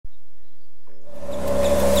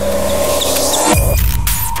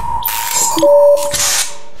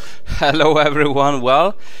Hello everyone.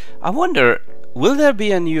 Well, I wonder, will there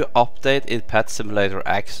be a new update in Pet Simulator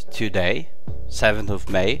X today, 7th of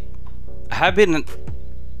May? I have been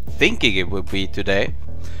thinking it would be today.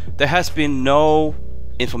 There has been no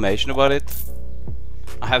information about it.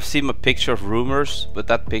 I have seen a picture of rumors, but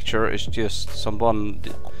that picture is just someone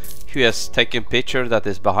who has taken a picture that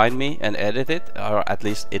is behind me and edited it, or at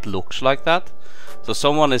least it looks like that. So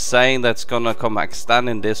someone is saying that's gonna come extend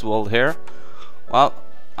in this world here. Well,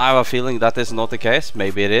 I have a feeling that is not the case.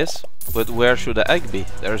 Maybe it is, but where should the egg be?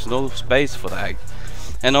 There is no space for the egg.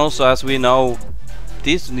 And also, as we know,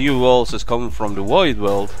 these new worlds is coming from the void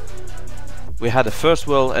world. We had the first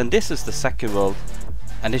world and this is the second world,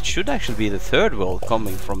 and it should actually be the third world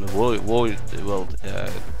coming from the void world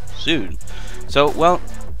soon. So well,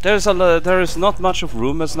 there is not much of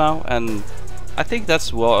rumors now, and I think that's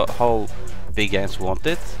how big games want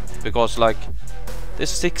it, because like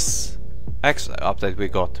this 6X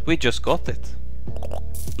update we just got it.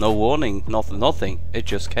 No warning, nothing, it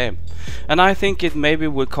just came. And I think it maybe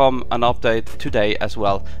will come an update today as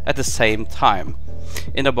well at the same time,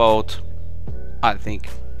 in about, I think,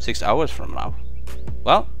 6 hours from now.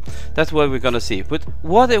 Well, that's what we're gonna see. But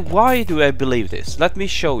why do I believe this? Let me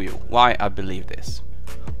show you why I believe this.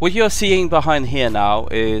 What you're seeing behind here now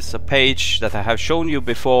is a page that I have shown you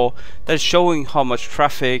before, that's showing how much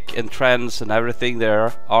traffic and trends and everything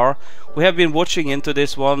there are. We have been watching into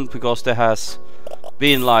this one because there has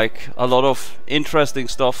been like a lot of interesting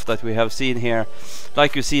stuff that we have seen here.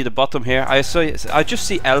 Like you see the bottom here, I just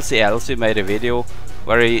see Elsie made a video,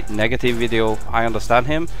 very negative video. I understand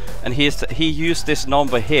him, and he used this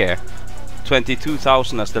number here,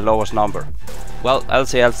 22,000, as the lowest number. Well,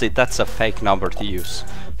 Elsie, that's a fake number to use,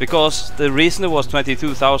 because the reason it was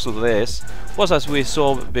 22,000 of this was, as we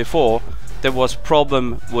saw before, there was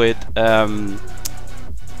problem with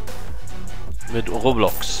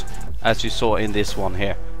Roblox, as you saw in this one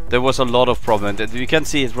here. There was a lot of problem. You can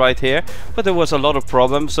see it right here, but there was a lot of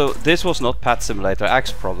problems. So this was not Pet Simulator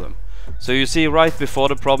X problem. So you see right before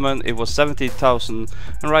the problem it was 70,000,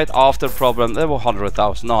 and right after the problem there were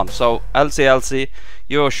 100,000 on. So Elsie,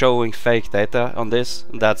 you're showing fake data on this,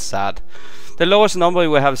 and that's sad. The lowest number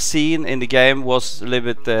we have seen in the game was a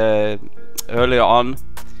little bit earlier on.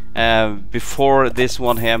 Before this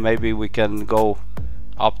one here, maybe we can go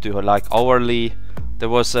up to like hourly. There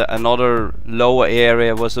was another lower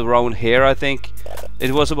area, was around here, I think.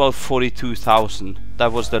 It was about 42,000.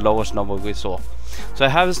 That was the lowest number we saw. So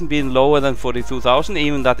it hasn't been lower than 42,000,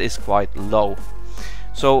 even that is quite low.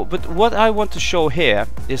 So, but what I want to show here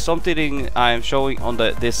is something I'm showing on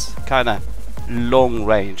this kind of long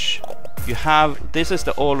range. You have, this is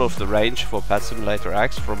all of the range for Pet Simulator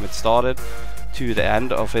X from it started to the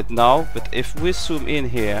end of it now. But if we zoom in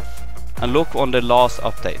here and look on the last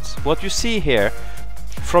updates, what you see here,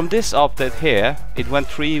 from this update here, it went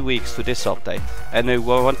 3 weeks to this update, and it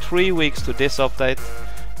went 3 weeks to this update,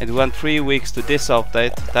 it went 3 weeks to this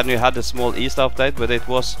update. Then you had the small East update, but it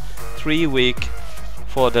was 3 weeks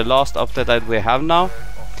for the last update that we have now,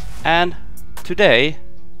 and today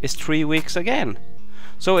is 3 weeks again.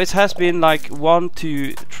 So it has been like 1,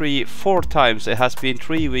 2, 3, 4 times. It has been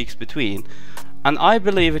 3 weeks between, and I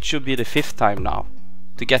believe it should be the 5th time now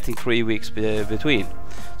to getting 3 weeks between.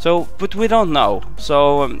 So, but we don't know.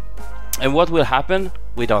 So, and what will happen,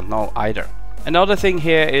 we don't know either. Another thing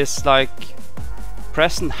here is like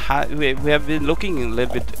Preston. We have been looking a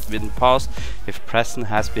little bit in the past if Preston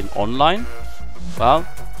has been online. Well,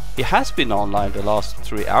 he has been online the last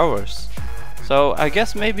 3 hours. So I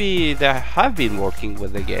guess maybe they have been working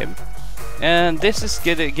with the game, and this is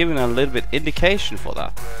giving a little bit indication for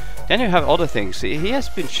that. Then you have other things. He has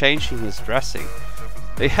been changing his dressing.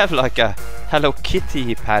 They have like a Hello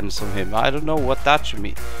Kitty pants on him. I don't know what that should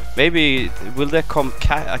mean. Maybe will there come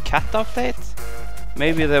a cat update?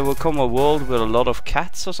 Maybe there will come a world with a lot of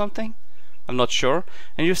cats or something. I'm not sure.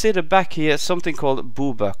 And you see the back here, something called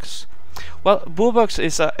boobucks. Well, boobucks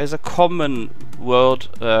is a common word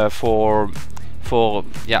for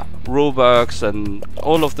Robux and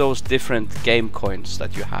all of those different game coins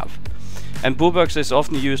that you have. And boobucks is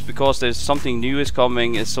often used because there's something new is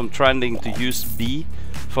coming, is some trending to use B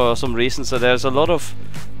for some reason. So there's a lot of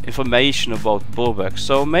information about boobucks.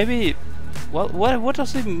 So maybe, well, what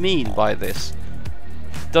does it mean by this?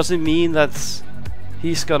 Does it mean that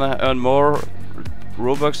he's gonna earn more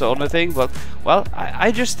Robux or anything? But well,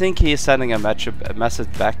 I just think he is sending a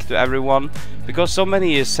message back to everyone, because so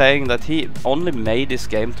many is saying that he only made this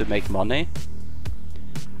game to make money.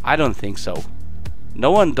 I don't think so.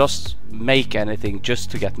 No one does make anything just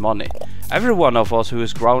to get money. Every one of us who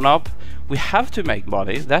is grown up, we have to make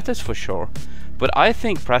money, that is for sure. But I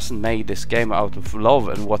think Preston made this game out of love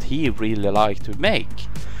and what he really liked to make.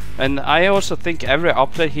 And I also think every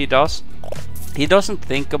update he does, he doesn't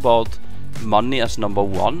think about money as number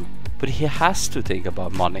one, but he has to think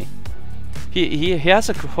about money. He has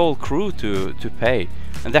a whole crew to pay,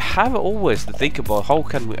 and they have always to think about how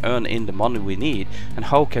can we earn in the money we need, and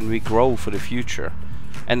how can we grow for the future,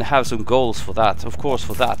 and have some goals for that, of course,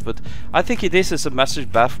 for that. But I think this is a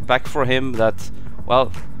message back for him that,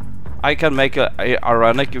 well, I can make a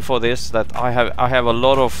ironic for this, that I have a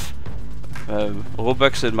lot of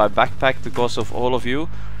Robux in my backpack because of all of you.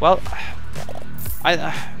 Well,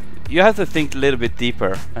 you have to think a little bit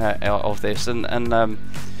deeper of this, and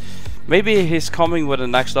maybe he's coming with the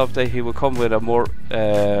next update. He will come with a more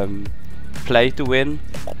play to win.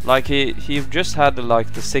 Like he just had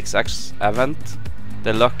like the 6x event,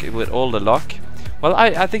 the luck with all the luck. Well,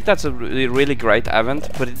 I think that's a really great event,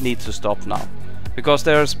 but it needs to stop now, because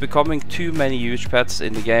there's becoming too many huge pets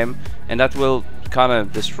in the game, and that will kind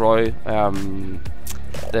of destroy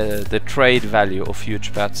the trade value of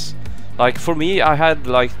huge pets. Like for me, I had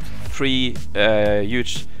like 3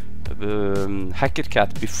 huge Festive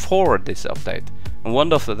Cat before this update, and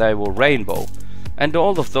one of they were rainbow, and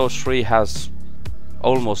all of those 3 has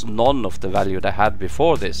almost none of the value they had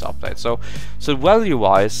before this update. So value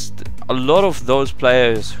wise, a lot of those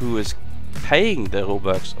players who is paying the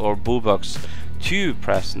Robux or Boobux to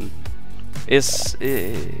Preston is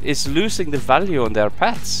losing the value on their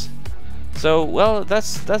pets. So well,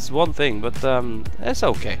 that's one thing, but it's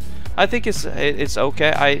okay. I think it's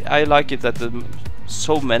okay. I like it that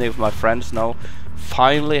so many of my friends now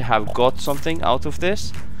finally have got something out of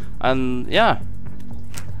this, and yeah,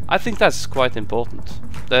 I think that's quite important.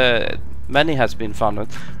 Many has been found,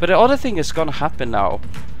 but the other thing is gonna happen now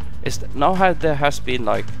is that now there has been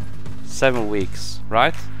like 7 weeks,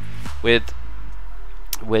 right, with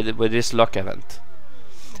this luck event,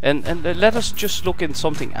 and let us just look in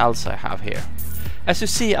something else I have here. As you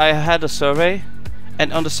see, I had a survey,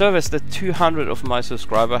 and on the surveys that 200 of my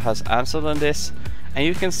subscribers has answered on this, and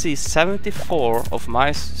you can see 74%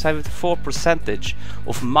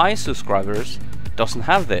 of my subscribers doesn't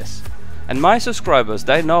have this. And my subscribers,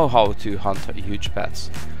 they know how to hunt huge pets.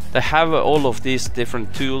 They have all of these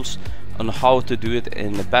different tools on how to do it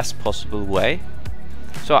in the best possible way.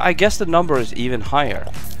 So I guess the number is even higher.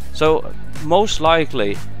 So most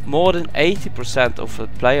likely more than 80% of the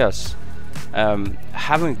players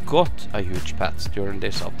haven't got a huge pet during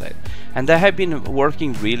this update, and they have been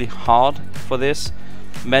working really hard for this.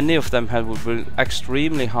 Many of them have been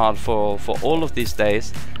extremely hard for all of these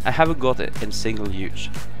days and haven't got it in single huge.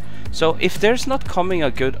 So if there's not coming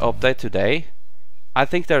a good update today, I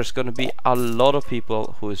think there's going to be a lot of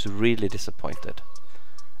people who is really disappointed,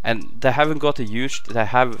 and they haven't got a huge. They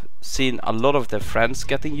have seen a lot of their friends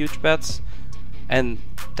getting huge pets, and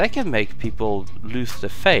they can make people lose the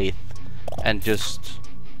faith and just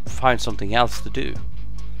find something else to do.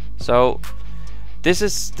 So this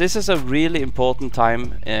is a really important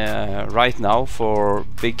time right now for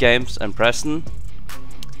big games and Preston.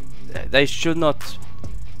 They should not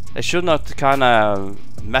kind of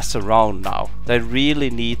mess around now. They really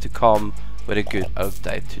need to come with a good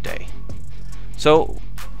update today. So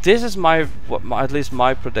this is at least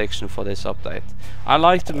my prediction for this update. I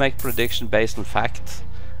like to make prediction based on fact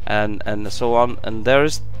and so on, and there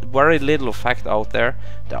is very little fact out there.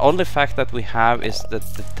 The only fact that we have is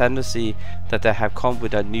that the tendency that they have come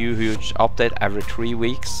with a new huge update every 3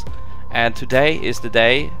 weeks, and today is the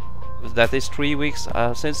day that is 3 weeks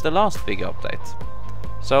since the last big update.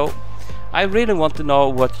 So I really want to know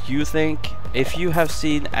what you think. If you have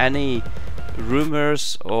seen any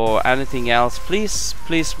rumors or anything else, please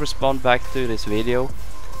respond back to this video.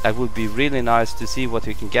 That would be really nice to see what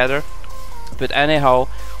we can gather. But anyhow,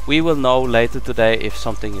 we will know later today if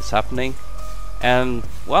something is happening. And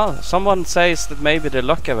well, someone says that maybe the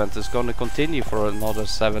luck event is going to continue for another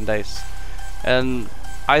 7 days, and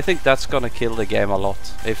I think that's going to kill the game a lot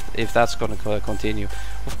if that's going to continue.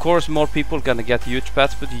 Of course, more people are going to get huge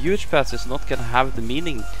pets, but the huge pets is not going to have the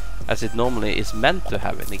meaning as it normally is meant to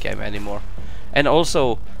have in the game anymore. And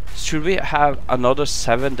also, should we have another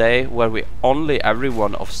 7 day where we only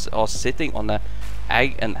everyone of us sitting on a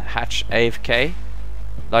egg and hatch AFK,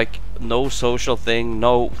 like no social thing,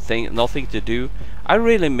 nothing to do? I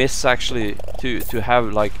really miss actually to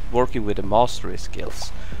have like working with the mastery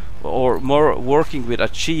skills, or more working with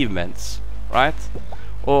achievements, right?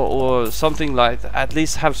 Or something like that. At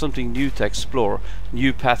least have something new to explore,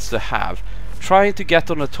 new pets to have, trying to get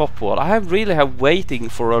on the top wall. I have really waiting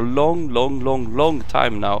for a long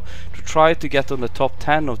time now to try to get on the top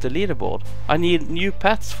 10 of the leaderboard. I need new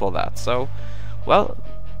pets for that. So well,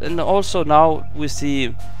 And also now we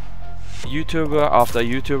see YouTuber after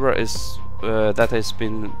YouTuber is that has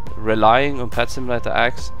been relying on Pet Simulator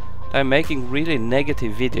X. They're making really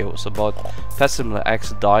negative videos about Pet Simulator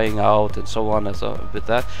X dying out and so on and so with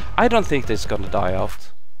that. I don't think it's gonna die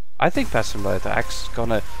out. I think Pet Simulator X is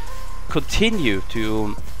gonna continue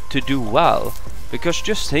to do well, because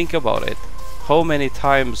just think about it. How many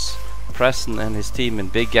times Preston and his team in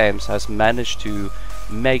big games has managed to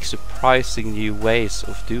make surprising new ways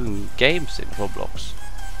of doing games in Roblox.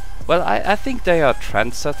 Well, I think they are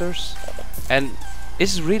trendsetters, and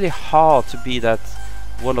it's really hard to be that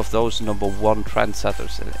one of those #1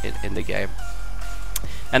 trendsetters in the game.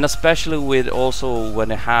 And especially with also when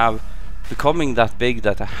they have becoming that big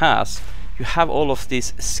that it has, you have all of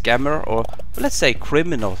these scammer, or let's say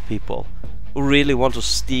criminal people who really want to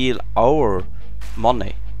steal our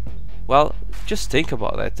money. Well, just think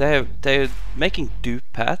about it. They're making dupe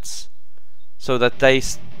pets so that they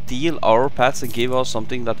steal our pets and give us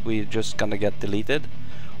something that we're just gonna get deleted.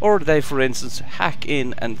 Or they, for instance, hack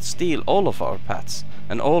in and steal all of our pets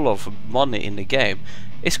and all of money in the game.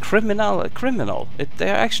 It's criminal.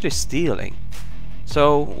 They're actually stealing.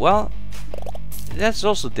 So, well, that's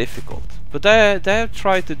also difficult. But they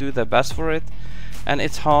try to do their best for it, and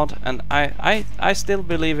it's hard. And I still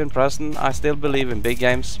believe in Preston. I still believe in big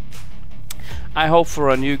games. I hope for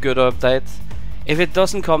a new good update. If it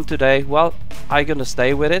doesn't come today, well, I'm gonna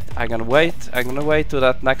stay with it. I'm gonna wait till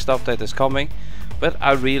that next update is coming. But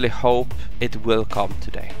I really hope it will come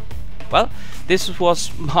today. Well, this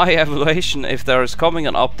was my evaluation if there is coming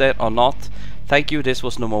an update or not. Thank you. This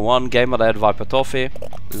was #1 Gamer Viper Toffee.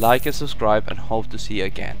 Like and subscribe, and hope to see you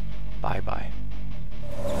again. Bye bye.